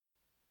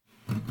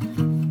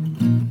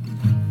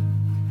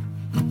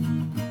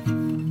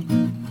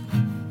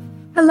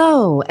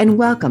Hello, and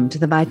welcome to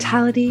the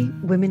Vitality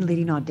Women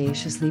Leading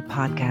Audaciously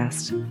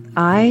podcast.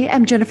 I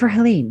am Jennifer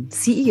Helene,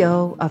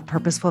 CEO of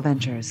Purposeful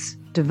Ventures,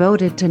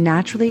 devoted to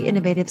naturally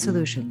innovative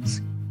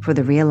solutions for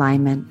the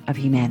realignment of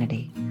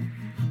humanity.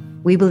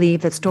 We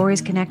believe that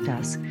stories connect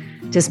us,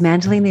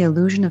 dismantling the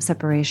illusion of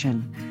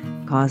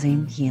separation,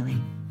 causing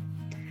healing.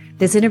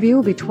 This interview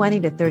will be 20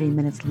 to 30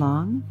 minutes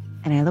long,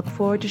 and I look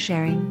forward to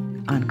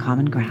sharing on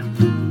common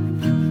ground.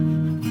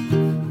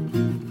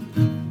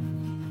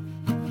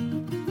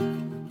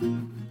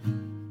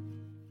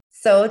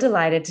 So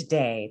delighted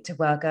today to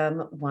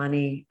welcome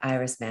Wani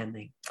Iris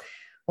Manley.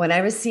 When I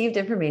received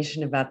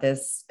information about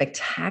this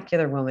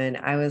spectacular woman,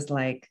 I was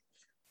like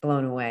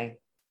blown away.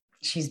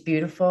 She's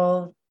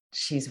beautiful.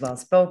 She's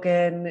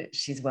well-spoken.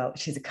 She's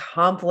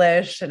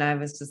accomplished. And I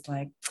was just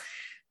like,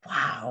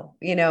 wow.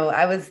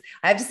 I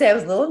have to say I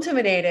was a little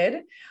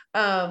intimidated,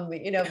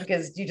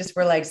 because you just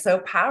were like so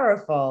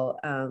powerful.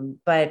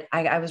 But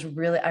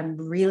I'm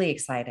really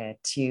excited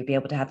to be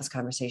able to have this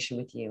conversation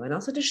with you and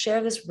also to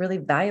share this really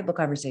valuable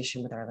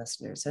conversation with our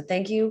listeners. So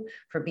thank you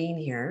for being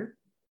here.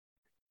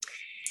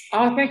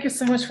 Oh, thank you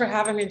so much for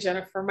having me,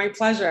 Jennifer. My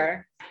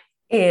pleasure.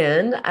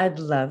 And I'd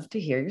love to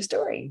hear your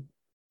story.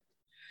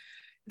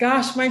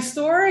 Gosh, my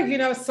story,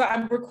 so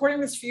I'm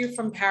recording this for you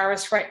from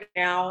Paris right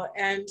now.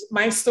 And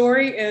my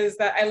story is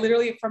that I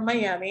literally from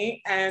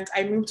Miami and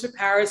I moved to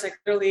Paris, like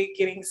literally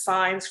getting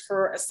signs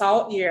for a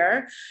solid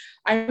year.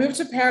 I moved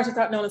to Paris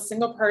without knowing a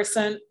single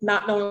person,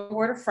 not knowing a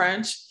word of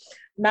French,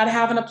 not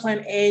having a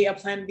plan A, a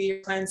plan B, a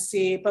plan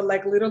C, but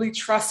like literally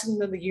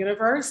trusting in the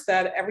universe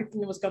that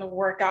everything was going to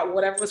work out,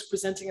 whatever was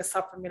presenting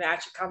itself for me to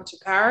actually come to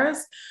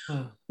Paris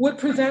would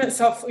present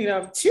itself,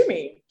 to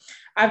me.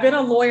 I've been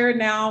a lawyer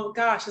now,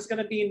 gosh, it's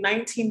going to be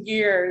 19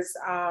 years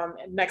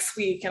next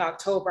week in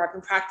October. I've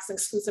been practicing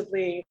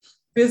exclusively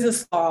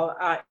business law,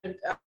 and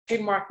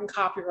trademark and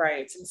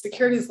copyrights and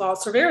securities law.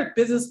 So very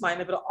business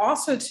minded, but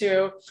also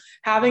to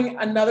having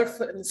another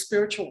foot in the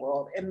spiritual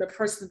world, in the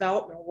personal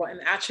development world,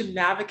 and actually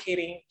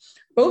navigating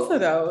both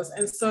of those.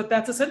 And so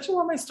that's essentially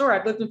what my story.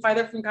 I've lived in 5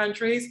 different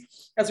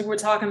countries, as we were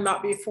talking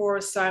about before.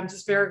 So I'm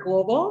just very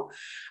global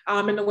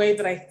in the way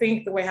that I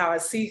think, the way how I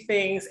see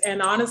things.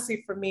 And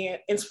honestly, for me,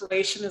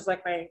 inspiration is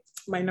like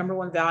my number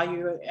one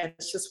value. And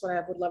it's just what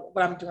I would love,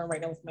 what I'm doing right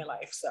now with my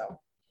life. So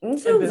it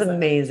sounds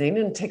amazing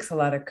and takes a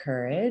lot of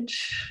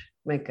courage.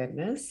 My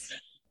goodness.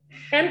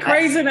 And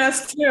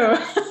craziness too.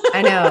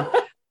 I know.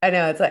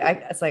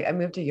 It's like I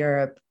moved to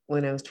Europe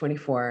when I was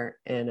 24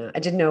 and I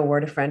didn't know a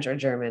word of French or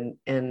German.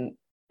 And,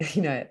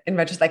 in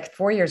retrospect, like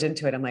 4 years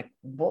into it, I'm like,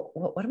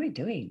 what am I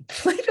doing?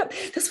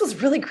 This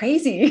was really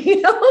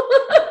crazy.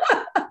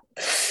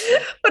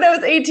 When I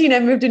was 18,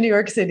 I moved to New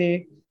York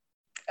City.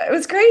 It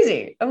was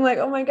crazy. I'm like,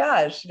 oh my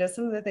gosh,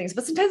 some of the things,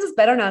 but sometimes it's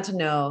better not to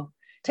know.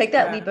 Take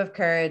that leap of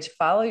courage,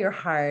 follow your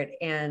heart.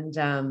 And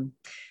I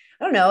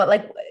don't know,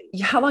 like,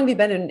 how long have you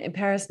been in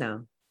Paris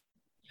now?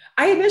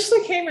 I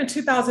initially came in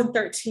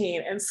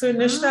 2013. And so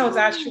initially I was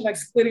actually like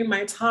splitting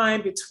my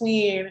time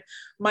between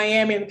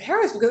Miami and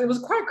Paris because it was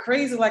quite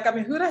crazy. Like, I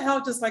mean, who the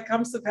hell just like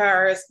comes to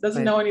Paris,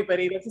 doesn't know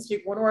anybody, doesn't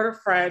speak one word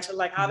of French, and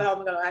like, how the hell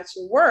am I going to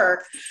actually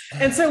work?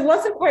 And so it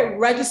wasn't quite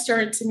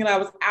registering to me that I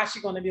was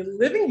actually going to be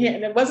living here.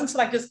 And it wasn't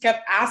until I just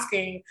kept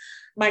asking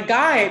my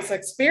guides,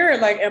 like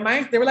Spirit, like,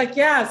 they were like,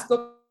 yes,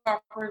 go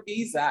for a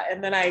visa.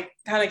 And then I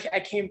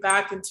came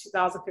back in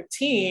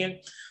 2015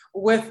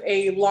 with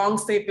a long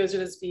stay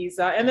visitor's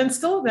visa. And then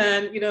still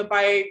then,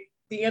 by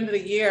the end of the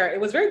year, it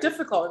was very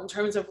difficult in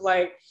terms of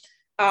like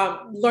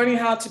learning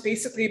how to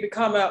basically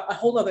become a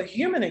whole other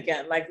human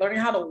again, like learning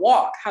how to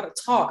walk, how to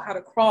talk, how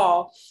to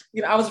crawl.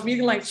 I was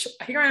reading, like,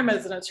 here I am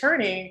as an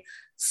attorney,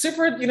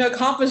 super,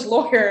 accomplished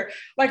lawyer,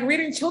 like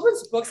reading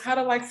children's books, how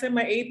to like say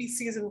my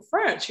ABCs in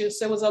French.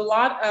 So it was a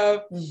lot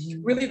of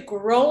really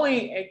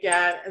growing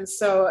again. And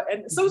so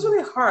it was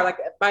really hard. Like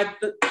by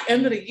the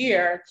end of the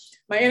year,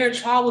 my inner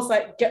child was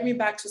like, get me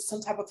back to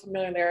some type of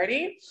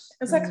familiarity.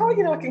 It's like,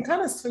 I can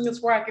kind of swing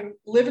this where I can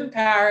live in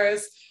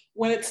Paris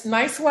when it's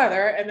nice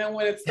weather. And then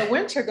when it's the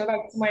winter, go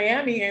back to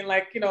Miami and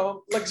like,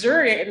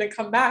 luxuriate and then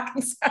come back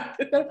and start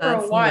there for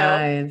a while.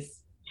 Nice.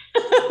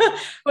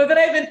 But then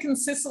I've been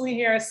consistently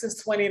here since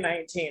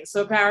 2019.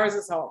 So Paris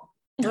is home.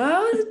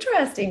 Oh,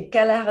 interesting.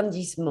 Quel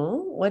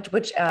arrondissement? Which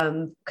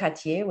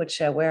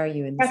quartier? Where are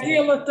you in?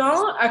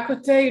 Quartier-Latin, à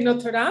côté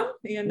Notre-Dame.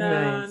 And,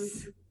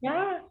 nice.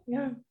 Yeah.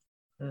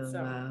 Oh,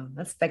 wow,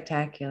 that's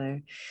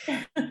spectacular.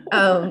 When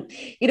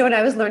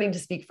I was learning to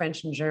speak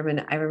French and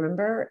German, I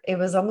remember it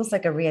was almost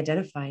like a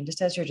re-identifying,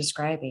 just as you're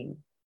describing,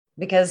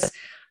 because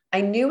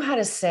I knew how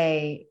to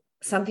say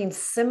something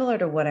similar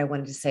to what I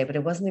wanted to say, but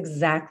it wasn't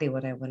exactly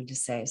what I wanted to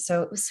say.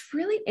 So it was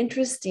really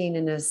interesting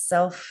in a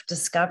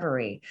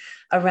self-discovery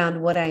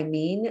around what I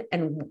mean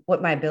and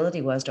what my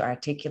ability was to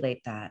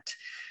articulate that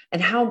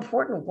and how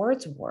important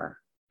words were.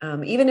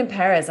 Even in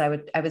Paris, I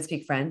would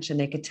speak French and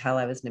they could tell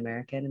I was an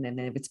American, and then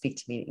they would speak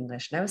to me in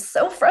English. And I was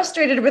so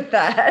frustrated with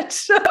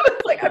that. I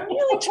was like, I'm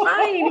really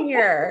trying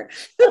here.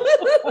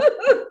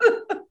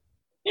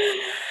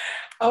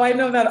 Oh, I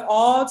know that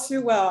all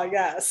too well.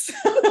 Yes.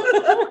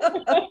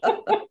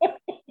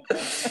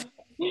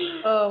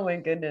 Oh my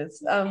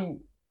goodness.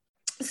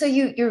 So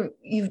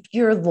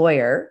you're a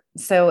lawyer.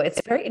 So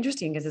it's very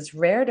interesting because it's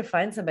rare to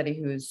find somebody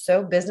who's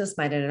so business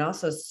minded and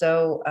also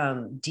so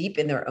deep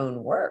in their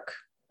own work.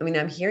 I mean,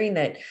 I'm hearing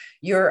that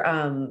you're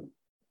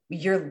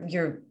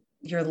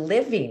you're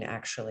living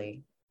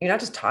actually. You're not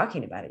just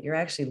talking about it. You're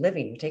actually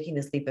living. You're taking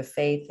this leap of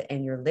faith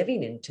and you're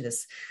living into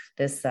this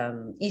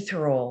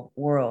ethereal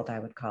world, I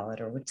would call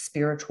it, or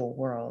spiritual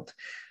world.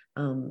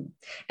 And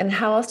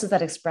how else does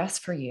that express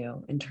for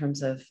you in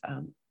terms of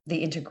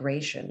the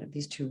integration of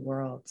these two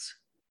worlds?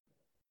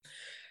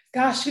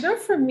 Gosh,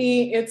 for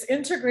me, it's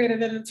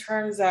integrated in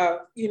terms of,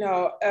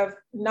 of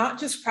not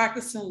just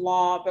practicing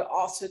law, but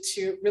also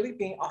to really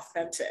being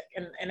authentic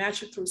and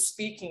actually through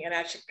speaking and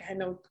actually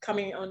kind of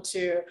coming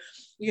onto,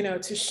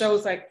 to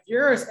shows like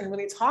yours and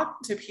really talking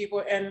to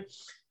people. And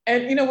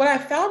what I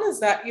found is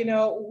that,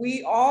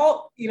 we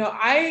all,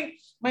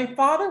 my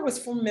father was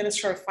former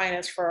Minister of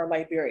Finance for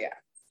Liberia.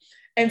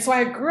 And so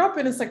I grew up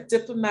in this like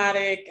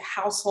diplomatic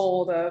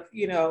household of,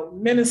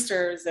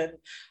 ministers and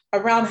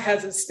around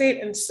heads of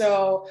state. And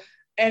so,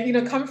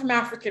 coming from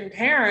African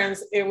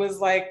parents, it was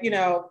like,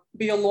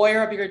 be a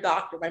lawyer or be a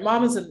doctor. My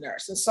mom is a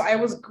nurse. And so I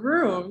was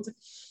groomed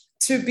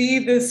to be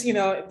this,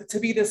 to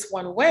be this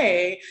one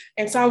way.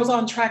 And so I was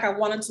on track. I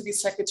wanted to be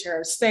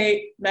Secretary of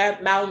State.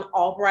 Madeleine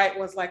Albright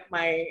was like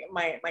my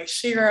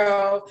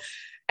shiro.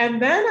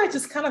 And then I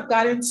just kind of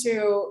got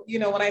into,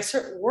 when I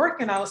started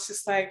working, I was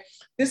just like,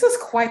 this is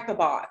quite the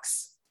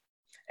box.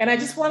 And I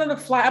just wanted to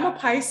fly. I'm a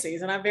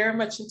Pisces and I'm very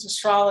much into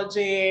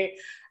astrology.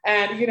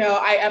 And,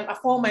 I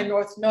follow my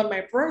North Node,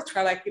 my birth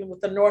chart, like, with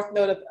the North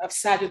Node of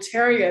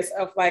Sagittarius,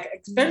 of like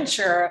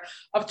adventure,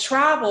 of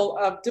travel,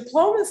 of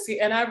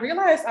diplomacy. And I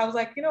realized, I was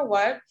like, you know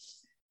what?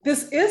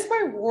 This is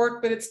my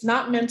work, but it's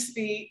not meant to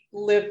be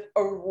lived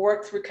or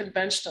worked through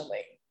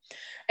conventionally.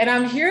 And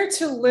I'm here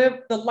to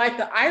live the life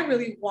that I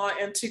really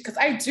want into, because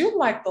I do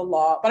like the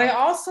law, but I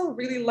also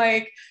really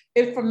like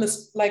it from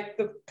this, like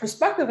the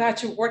perspective of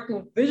actually working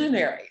with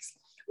visionaries,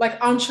 like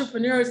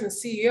entrepreneurs and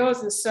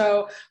CEOs. And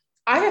so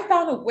I have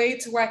found a way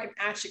to where I can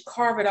actually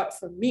carve it up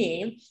for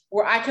me,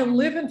 where I can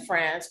live in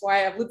France,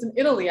 where I've lived in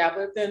Italy, I've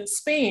lived in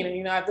Spain,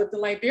 and, I've lived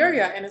in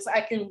Liberia, and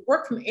I can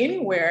work from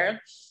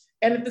anywhere.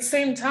 And at the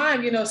same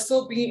time,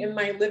 still be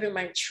living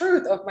my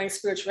truth of my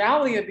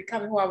spirituality of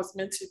becoming who I was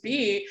meant to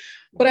be,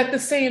 but at the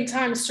same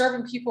time,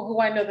 serving people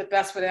who I know the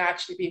best would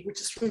actually be,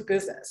 which is through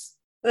business.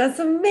 That's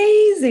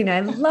amazing. I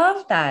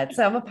love that.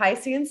 So I'm a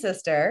Piscean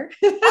sister.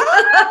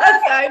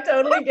 I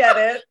totally get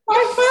it.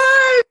 High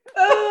five.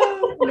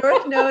 Oh,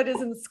 North Node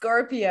is in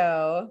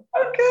Scorpio.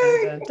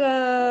 Okay. Dun,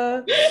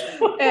 dun,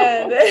 dun.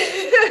 And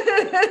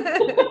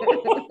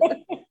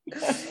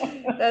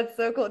that's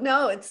so cool.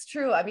 No, it's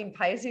true. I mean,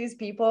 Pisces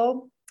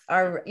people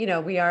are,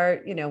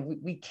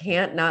 we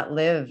can't not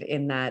live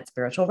in that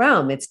spiritual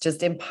realm. It's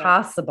just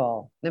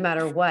impossible no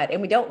matter what.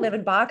 And we don't live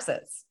in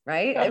boxes,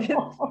 right? I mean,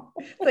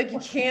 it's like, you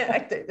can't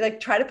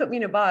like try to put me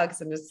in a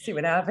box and just see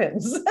what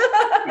happens.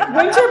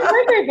 When's your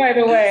birthday, by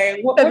the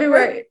way?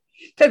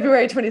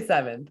 February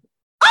 27th.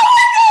 Oh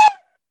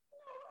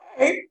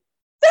my God!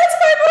 That's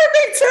my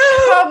birthday too.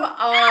 Come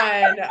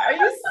on. Are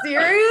you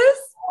serious?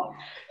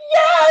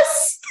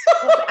 Yes.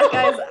 Well,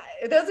 guys,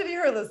 those of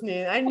you who are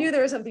listening, I knew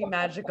there was something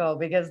magical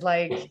because,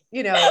 there's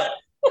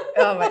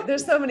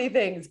so many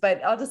things,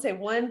 but I'll just say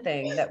one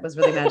thing that was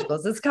really magical.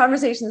 So this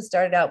conversation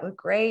started out with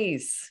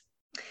Grace.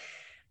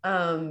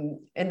 And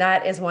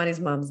that is Wani's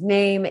mom's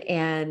name.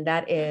 And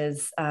that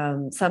is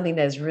something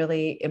that is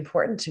really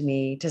important to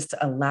me, just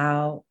to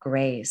allow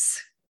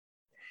grace.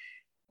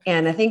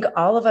 And I think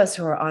all of us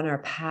who are on our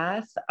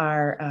path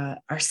are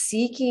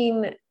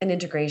seeking an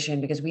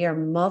integration because we are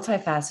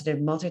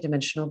multifaceted,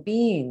 multidimensional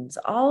beings,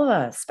 all of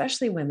us,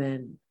 especially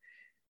women.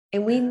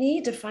 And we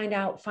need to find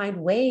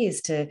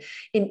ways to,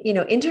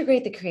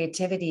 integrate the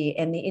creativity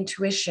and the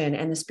intuition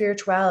and the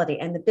spirituality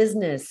and the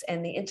business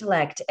and the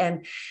intellect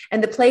and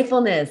the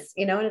playfulness,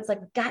 and it's like,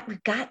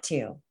 we've got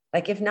to.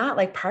 Like, if not,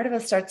 like, part of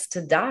us starts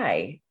to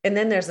die. And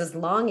then there's this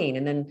longing.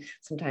 And then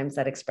sometimes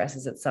that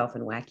expresses itself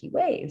in wacky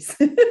ways.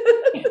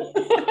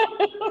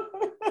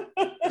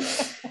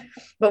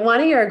 But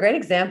Wani, you're a great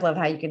example of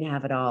how you can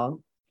have it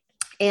all.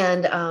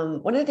 And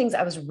one of the things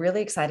I was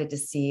really excited to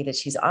see that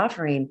she's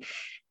offering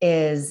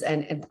is,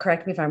 and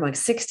correct me if I'm wrong,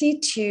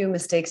 62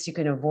 mistakes you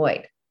can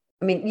avoid.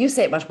 I mean, you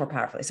say it much more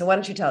powerfully. So why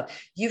don't you tell?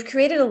 You've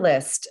created a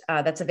list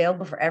that's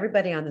available for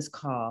everybody on this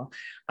call.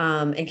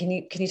 And can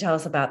you tell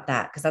us about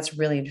that? Because that's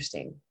really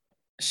interesting.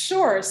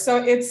 Sure.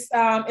 So it's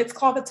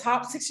called the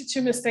top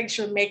 62 mistakes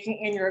you're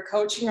making in your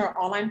coaching or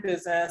online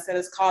business that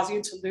is causing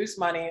you to lose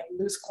money,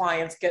 lose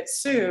clients, get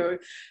sued,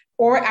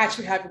 or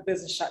actually have your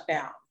business shut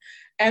down.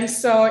 And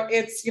so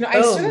it's,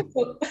 I should have.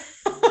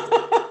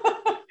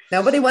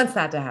 Nobody wants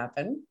that to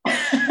happen.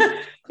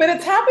 But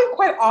it's happening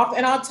quite often.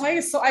 And I'll tell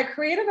you, so I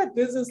created a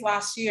business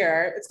last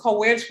year. It's called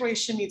Where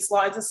Inspiration Meets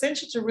Law. It's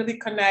essentially to really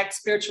connect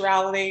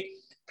spirituality,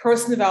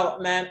 personal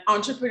development,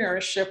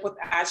 entrepreneurship with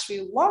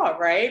actually law,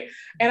 right?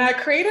 And I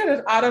created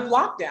it out of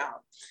lockdown.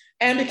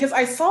 And because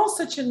I saw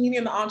such a need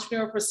in the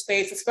entrepreneurial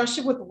space,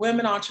 especially with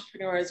women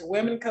entrepreneurs,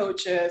 women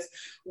coaches,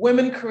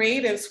 women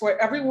creatives, where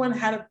everyone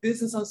had a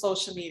business on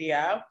social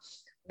media,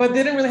 but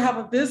didn't really have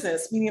a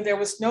business, meaning there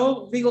was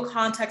no legal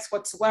context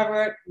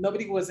whatsoever.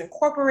 Nobody was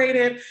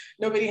incorporated.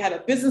 Nobody had a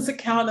business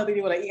account. Nobody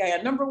knew what an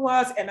EIN number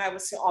was. And I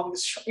was seeing all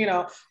these,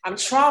 I'm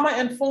trauma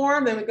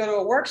informed. Then we go to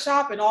a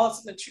workshop and all of a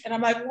sudden, and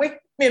I'm like, wait a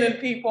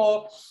minute,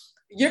 people,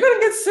 you're going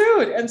to get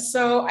sued. And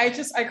so I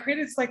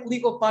created this like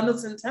legal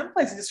bundles and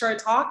templates and just started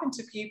talking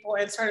to people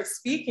and started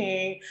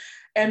speaking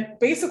and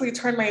basically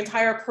turned my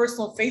entire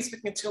personal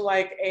Facebook into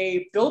like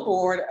a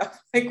billboard of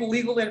like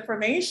legal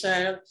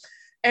information.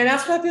 And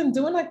that's what I've been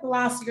doing like the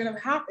last year and a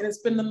half. And it's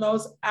been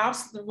the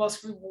absolute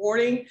most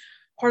rewarding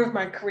part of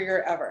my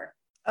career ever.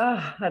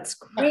 Oh, that's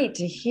great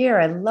to hear.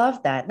 I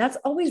love that. And that's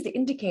always the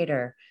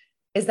indicator,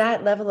 is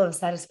that level of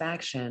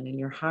satisfaction in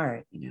your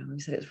heart. You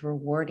said it's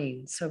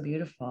rewarding, so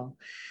beautiful.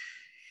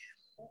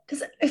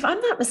 Because if I'm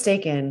not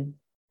mistaken,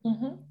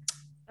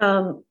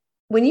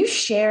 when you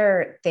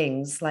share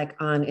things like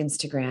on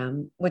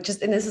Instagram,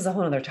 and this is a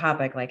whole other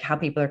topic, like how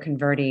people are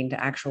converting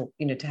to actual,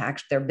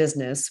 their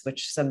business,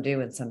 which some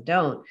do and some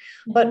don't.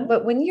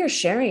 But when you're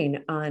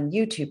sharing on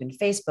YouTube and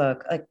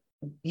Facebook, like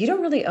you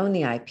don't really own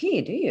the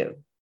IP, do you?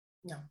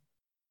 No.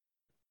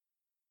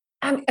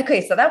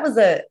 Okay, so that was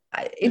a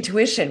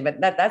intuition,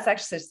 but that's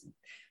actually,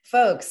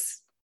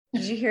 folks,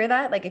 did you hear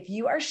that? Like if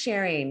you are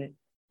sharing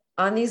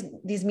on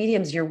these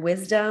mediums your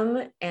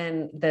wisdom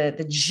and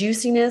the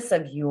juiciness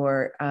of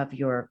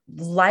your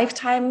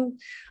lifetime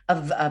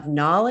of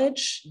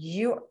knowledge,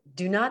 you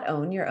do not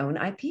own your own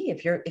IP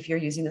if you're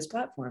using this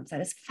platform.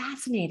 That is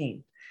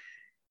fascinating.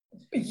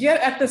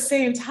 Yet at the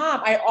same time,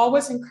 I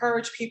always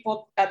encourage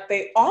people that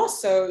they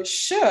also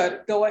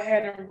should go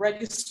ahead and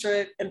register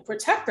it and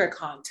protect their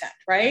content,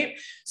 right?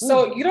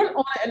 So you don't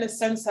own it in the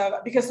sense of,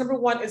 because number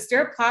one, it's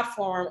their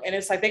platform and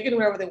it's like they can do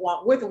whatever they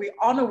want with it. We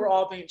all know we're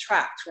all being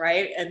tracked,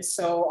 right? And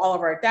so all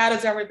of our data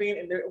is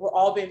we're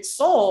all being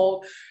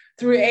sold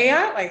through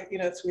AI,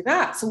 through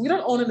that. So we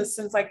don't own it in the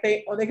sense like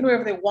they can do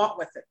whatever they want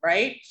with it,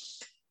 right?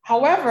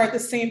 However, at the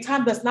same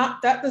time,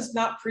 that does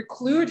not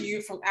preclude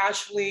you from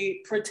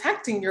actually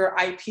protecting your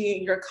IP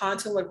and your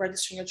content with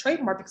registering a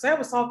trademark. Because I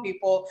always tell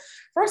people,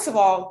 first of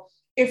all,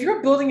 if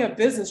you're building a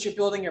business, you're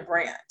building your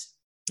brand.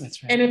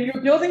 That's right. And if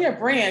you're building a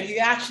brand, you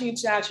actually need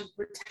to actually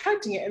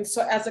protecting it. And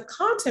so as a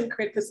content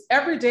creator, because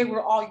every day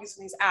we're all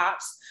using these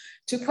apps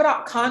to put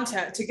out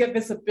content, to get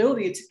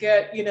visibility, to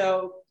get,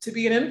 to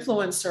be an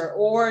influencer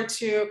or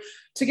to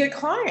get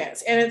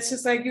clients. And it's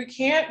just like, you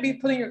can't be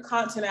putting your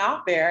content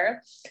out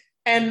there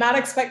and not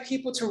expect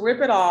people to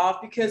rip it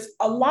off, because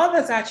a lot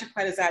of this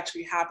has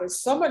actually happened.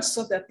 So much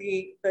so that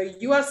the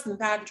U.S.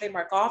 Patent and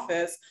Trademark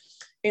Office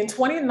in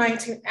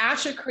 2019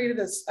 actually created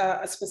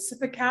a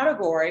specific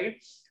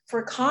category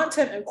for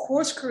content and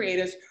course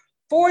creators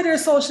for their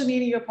social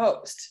media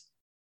posts.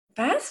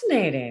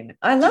 Fascinating.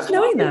 I love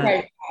knowing that.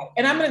 Right.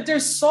 And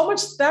there's so much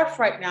stuff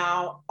right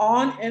now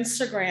on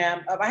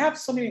Instagram. I have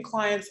so many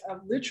clients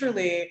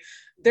literally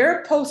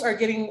their posts are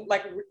getting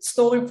like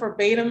stolen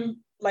verbatim,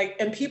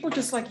 and people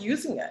just like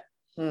using it.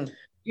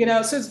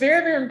 So it's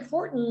very, very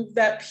important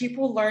that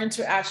people learn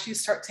to actually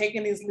start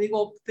taking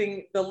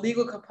the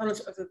legal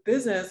components of the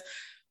business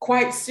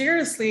quite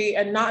seriously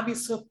and not be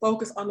so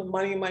focused on the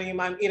money,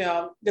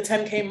 the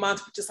 10K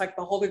month, which is like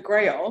the holy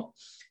grail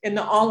in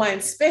the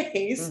online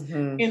space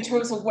in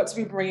terms of what to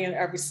be bringing in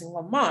every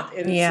single month.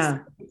 It is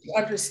just to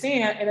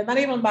understand, and it's not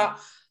even about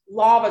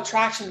law of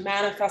attraction,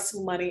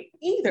 manifesting money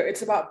either.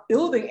 It's about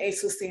building a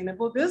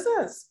sustainable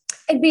business.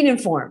 And being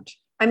informed.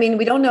 I mean,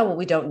 we don't know what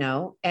we don't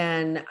know.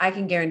 And I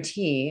can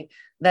guarantee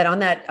that on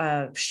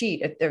that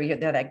sheet,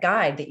 that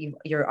guide that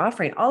you're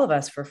offering all of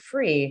us for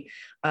free,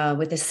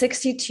 with the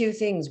 62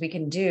 things we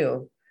can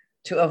do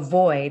to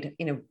avoid,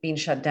 being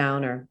shut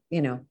down or,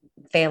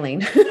 failing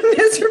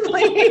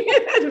miserably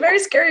in very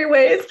scary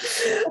ways.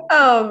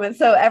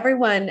 So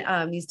everyone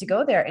needs to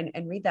go there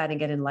and read that and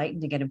get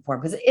enlightened and get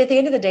informed. Because at the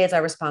end of the day, it's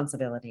our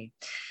responsibility.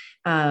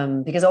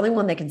 Because the only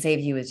one that can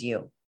save you is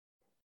you.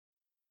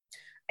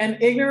 And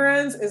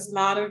ignorance is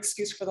not an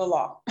excuse for the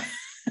law.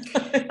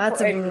 That's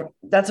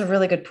a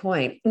really good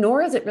point.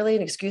 Nor is it really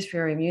an excuse for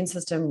your immune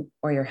system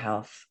or your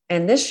health.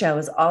 And this show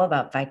is all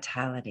about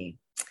vitality.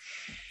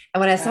 And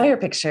when I saw your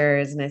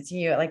pictures and I see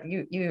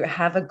you, you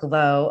have a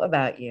glow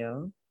about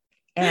you.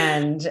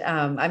 And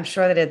I'm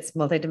sure that it's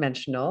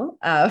multidimensional,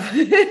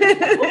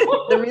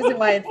 the reason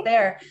why it's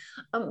there.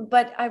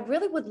 But I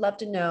really would love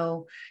to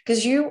know,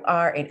 because you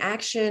are in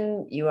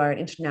action, you are an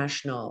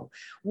international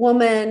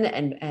woman,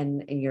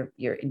 and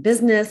you're in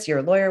business, you're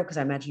a lawyer, because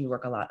I imagine you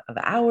work a lot of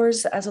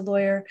hours as a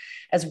lawyer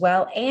as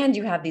well. And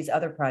you have these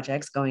other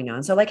projects going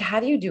on. So how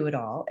do you do it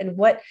all? And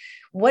what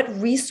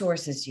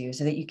resources you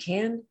so that you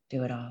can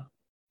do it all?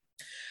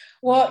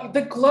 Well,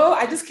 the glow,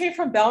 I just came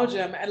from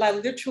Belgium and I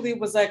literally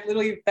was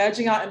literally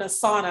vegging out in a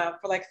sauna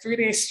for 3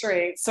 days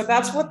straight. So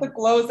that's what the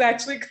glow is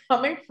actually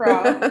coming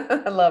from.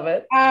 I love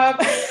it.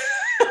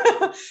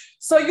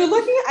 So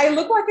I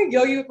look like a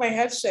yogi with my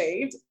head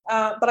shaved,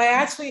 but I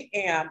actually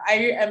am. I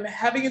am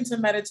heavy into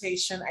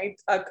meditation.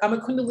 I'm a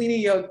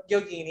Kundalini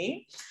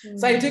yogini.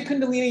 So I do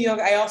Kundalini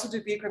yoga. I also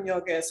do Bikram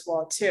yoga as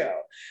well too.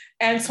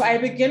 And so I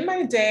begin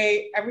my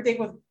day every day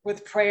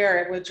with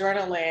prayer and with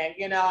journaling,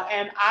 and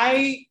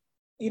I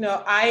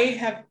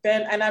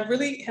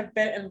really have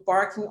been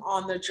embarking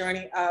on the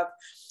journey of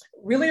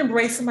really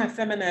embracing my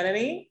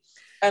femininity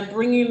and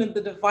bringing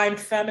the divine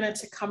feminine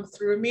to come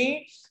through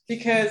me.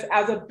 Because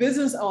as a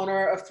business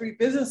owner of 3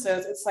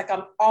 businesses, it's like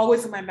I'm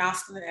always in my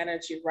masculine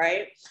energy,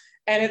 right?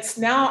 And it's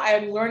now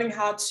I'm learning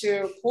how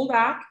to pull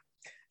back,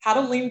 how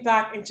to lean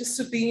back, and just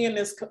to be in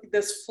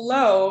this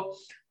flow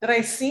that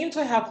I seem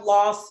to have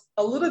lost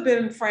a little bit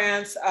in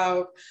France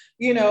of,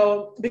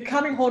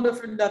 becoming whole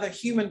different another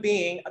human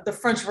being, the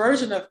French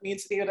version of me,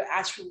 to be able to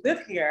actually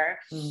live here.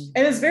 And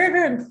it's very,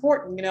 very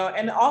important,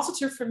 and also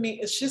too, for me,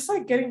 it's just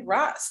like getting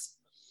rest.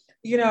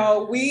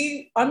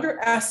 We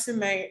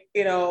underestimate,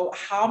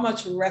 how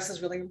much rest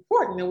is really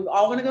important. And we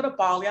all want to go to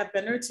Bali. I've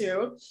been there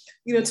too,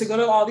 to go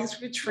to all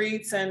these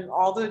retreats and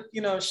all the,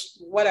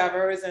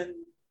 whatevers and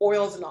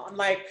oils and all. I'm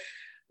like,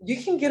 you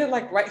can get it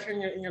like right here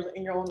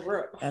in your own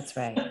room. That's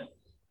right.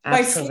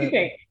 By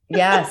sleeping.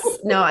 Yes.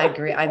 No, I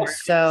agree. I'm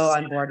so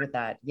on board with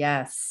that.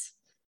 Yes.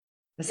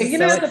 This is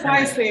so the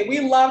nice thing.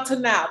 We love to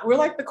nap. We're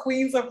like the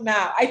queens of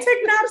nap. I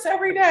take naps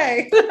every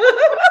day.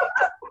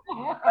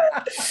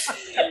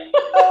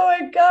 Oh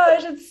my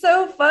gosh, it's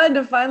so fun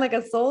to find like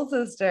a soul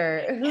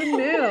sister. Who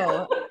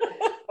knew?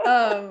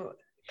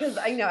 Because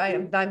I know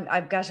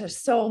I've gosh, there's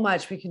so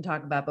much we can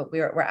talk about, but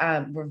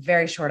we're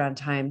very short on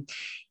time,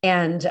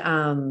 and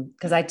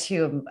because I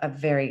too am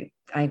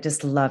I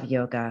just love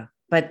yoga.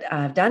 But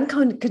I've done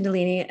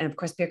Kundalini and of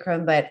course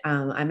Bikram, but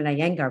I'm an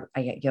Iyengar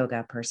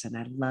yoga person.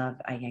 I love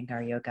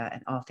Iyengar yoga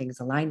and all things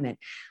alignment.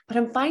 But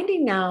I'm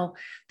finding now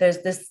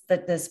there's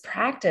this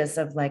practice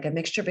of like a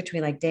mixture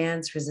between like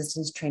dance,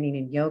 resistance training,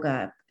 and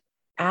yoga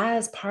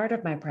as part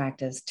of my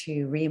practice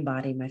to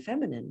re-embody my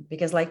feminine.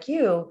 Because like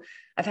you,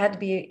 I've had to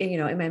be,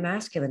 in my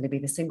masculine, to be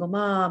the single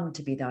mom,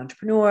 to be the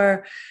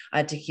entrepreneur,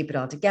 to keep it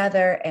all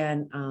together.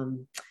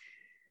 And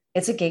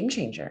it's a game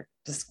changer.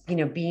 Just,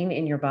 being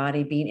in your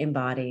body, being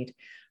embodied,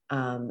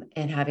 and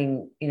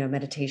having,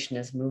 meditation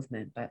as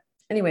movement. But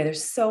anyway,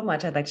 there's so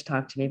much I'd like to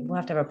talk to you. Maybe we'll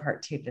have to have a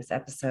part 2 to this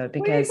episode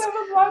because I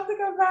would love to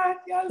go back.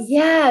 Yes.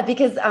 Yeah,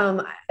 because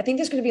I think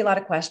there's going to be a lot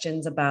of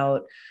questions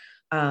about,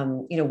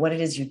 what it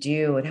is you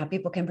do and how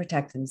people can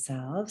protect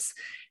themselves.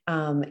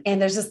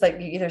 And there's just like,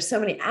 there's so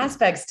many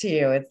aspects to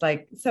you. It's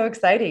like so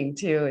exciting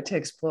to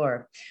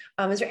explore.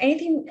 Is there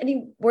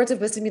any words of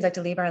wisdom you'd like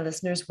to leave our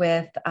listeners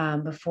with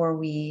before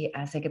we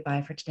say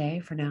goodbye for today,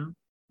 for now?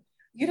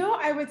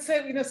 I would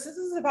say, since this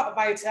is about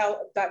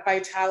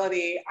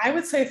vitality, I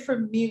would say for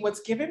me, what's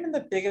given me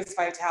the biggest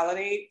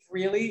vitality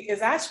really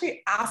is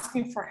actually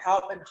asking for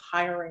help and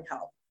hiring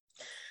help.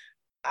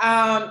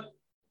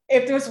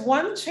 If there's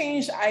one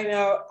change I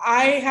know,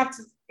 I have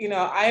to,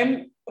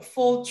 I'm a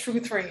full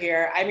truther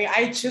here. I mean,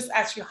 I just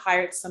actually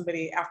hired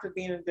somebody after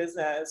being in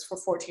business for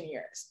 14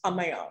 years on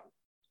my own.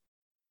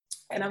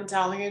 And I'm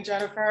telling you,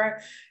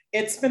 Jennifer,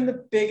 it's been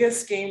the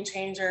biggest game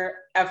changer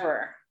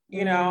ever,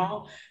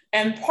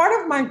 And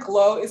part of my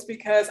glow is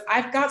because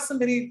I've got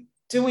somebody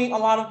doing a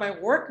lot of my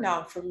work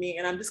now for me.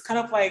 And I'm just kind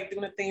of like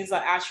doing the things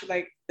that actually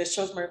like,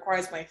 that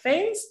requires my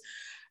face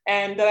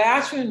and that I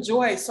actually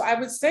enjoy. So I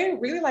would say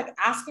really like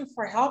asking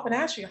for help and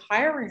actually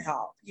hiring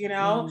help,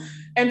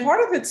 And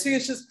part of it too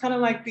is just kind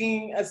of like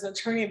being as an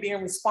attorney and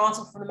being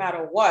responsible for no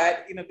matter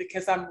what,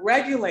 because I'm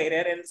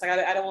regulated and it's like,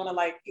 I don't want to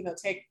like,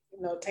 take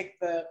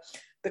the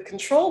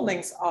control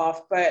links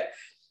off. But,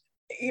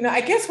 I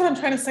guess what I'm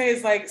trying to say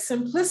is like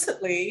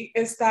simplicity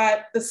is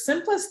that the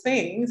simplest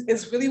things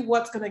is really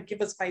what's going to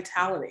give us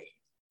vitality.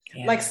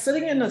 Yeah. Like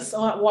sitting in the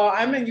sun,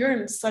 you're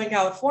in sunny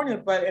California,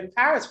 but in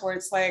Paris where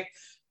it's like,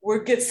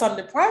 get sun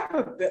deprived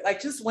a bit.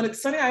 Like just when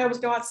it's sunny, I always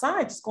go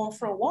outside, just going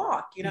for a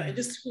walk, and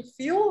just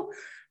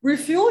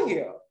refuel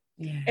you.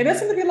 Yeah. It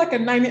doesn't have to be like a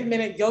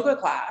 90-minute yoga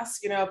class,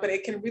 but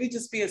it can really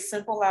just be as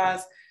simple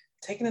as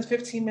taking a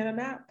 15-minute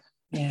nap.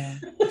 Yeah.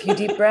 A few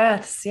deep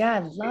breaths. Yeah. I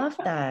love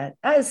that.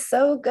 That is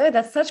so good.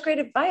 That's such great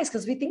advice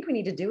because we think we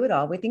need to do it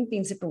all. We think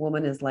being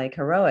Superwoman is like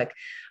heroic,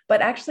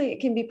 but actually it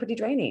can be pretty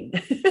draining.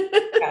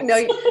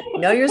 Yes.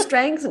 know your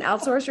strengths and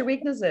outsource your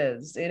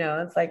weaknesses.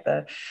 It's like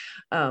the,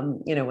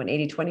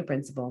 180-20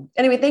 principle.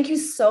 Anyway, thank you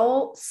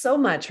so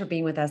much for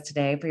being with us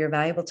today, for your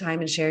valuable time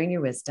and sharing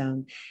your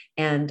wisdom.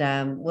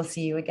 And we'll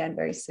see you again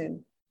very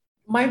soon.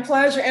 My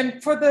pleasure.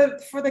 And for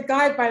the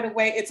guide, by the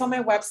way, it's on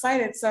my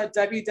website. It's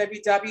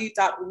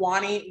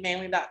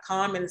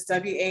www.wanimanley.com and it's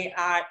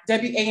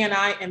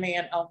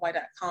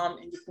WANIMANLY.com.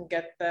 And you can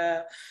get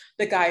the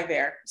guide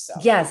there. So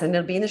yes, and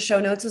it'll be in the show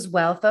notes as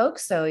well,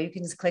 folks. So you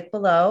can just click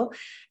below.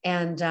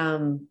 And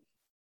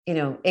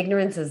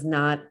ignorance is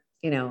not,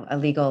 a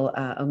legal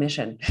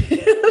omission.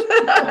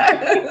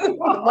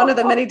 One of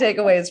the many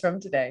takeaways from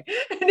today.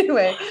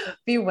 Anyway,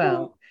 be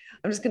well.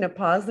 I'm just going to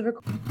pause the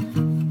recording.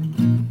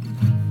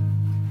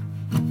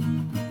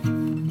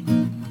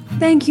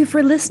 Thank you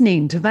for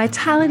listening to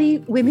Vitality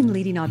Women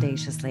Leading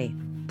Audaciously.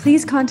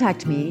 Please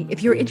contact me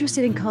if you're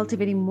interested in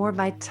cultivating more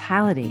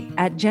vitality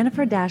at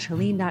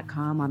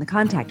jennifer-helene.com on the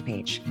contact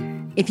page.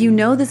 If you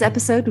know this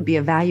episode would be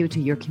of value to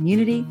your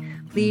community,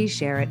 please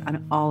share it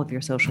on all of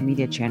your social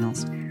media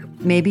channels.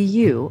 Maybe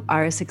you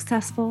are a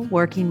successful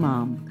working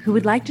mom who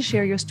would like to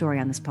share your story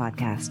on this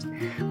podcast.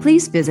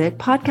 Please visit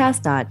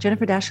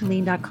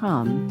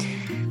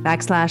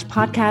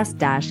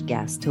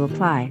podcast.jennifer-helene.com/podcast-guest to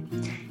apply.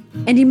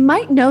 And you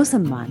might know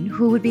someone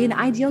who would be an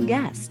ideal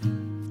guest.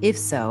 If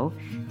so,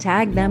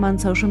 tag them on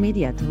social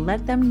media to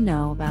let them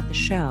know about the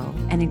show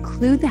and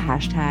include the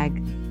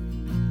hashtag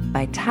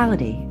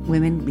Vitality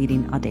Women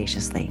Leading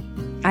Audaciously.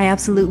 I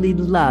absolutely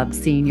love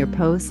seeing your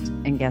posts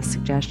and guest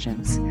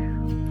suggestions.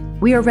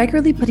 We are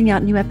regularly putting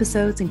out new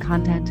episodes and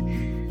content.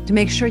 To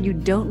make sure you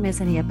don't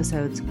miss any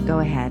episodes, go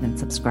ahead and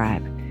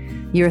subscribe.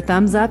 Your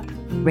thumbs up,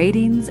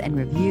 ratings, and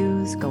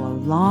reviews go a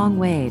long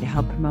way to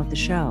help promote the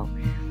show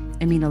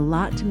and mean a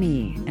lot to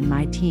me and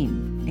my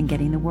team in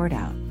getting the word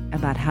out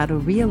about how to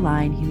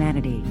realign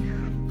humanity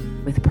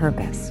with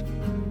purpose.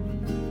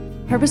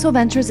 Purposeful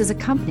Ventures is a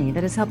company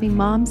that is helping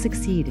moms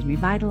succeed in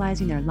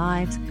revitalizing their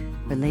lives,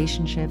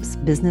 relationships,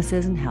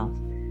 businesses, and health.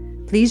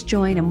 Please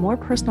join a more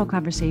personal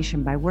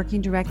conversation by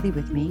working directly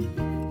with me,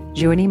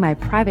 joining my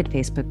private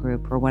Facebook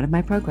group or one of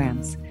my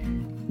programs.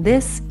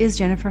 This is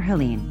Jennifer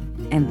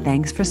Helene, and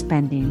thanks for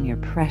spending your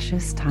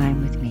precious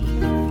time with me.